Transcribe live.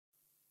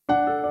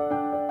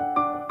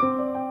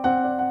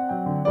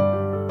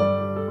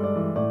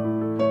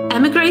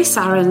Emma Grace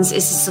Arons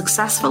is a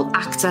successful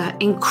actor,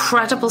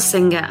 incredible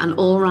singer and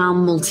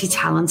all-round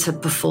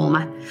multi-talented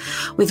performer.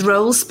 With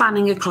roles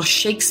spanning across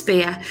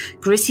Shakespeare,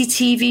 gritty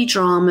TV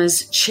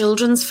dramas,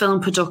 children's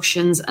film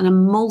productions and a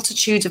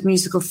multitude of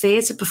musical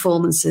theatre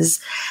performances,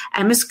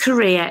 Emma's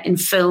career in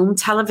film,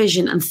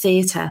 television and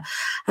theatre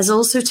has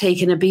also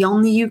taken her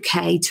beyond the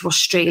UK to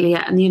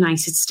Australia and the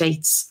United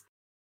States.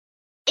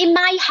 In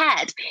my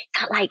head, it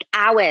felt like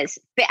hours,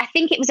 but I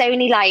think it was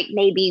only like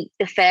maybe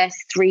the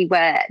first 3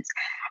 words.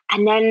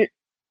 And then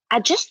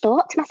I just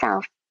thought to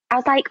myself, I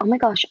was like, oh my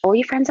gosh, all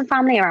your friends and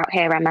family are out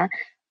here, Emma.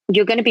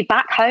 You're going to be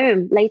back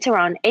home later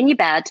on in your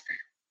bed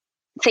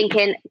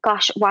thinking,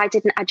 gosh, why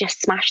didn't I just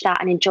smash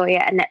that and enjoy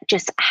it and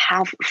just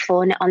have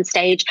fun on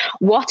stage?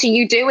 What are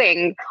you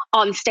doing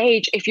on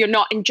stage if you're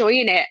not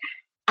enjoying it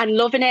and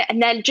loving it? And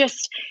then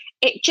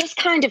it just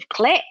kind of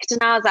clicked.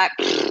 And I was like,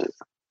 pfft,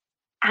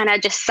 and I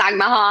just sang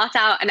my heart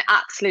out and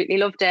absolutely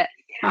loved it.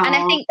 Aww. And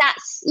I think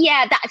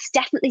that's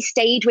definitely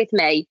stayed with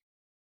me.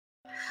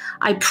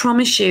 I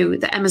promise you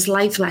that Emma's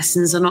life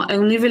lessons are not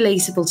only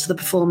relatable to the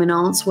performing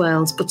arts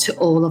world, but to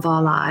all of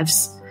our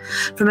lives.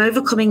 From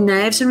overcoming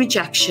nerves and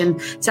rejection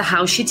to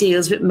how she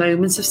deals with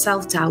moments of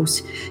self-doubt,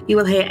 you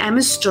will hear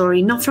Emma's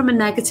story not from a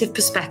negative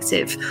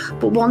perspective,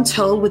 but one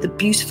told with a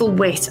beautiful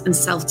wit and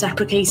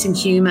self-deprecating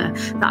humour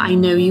that I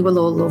know you will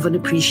all love and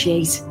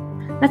appreciate.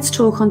 Let's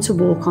talk on to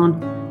walk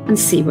on and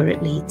see where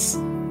it leads.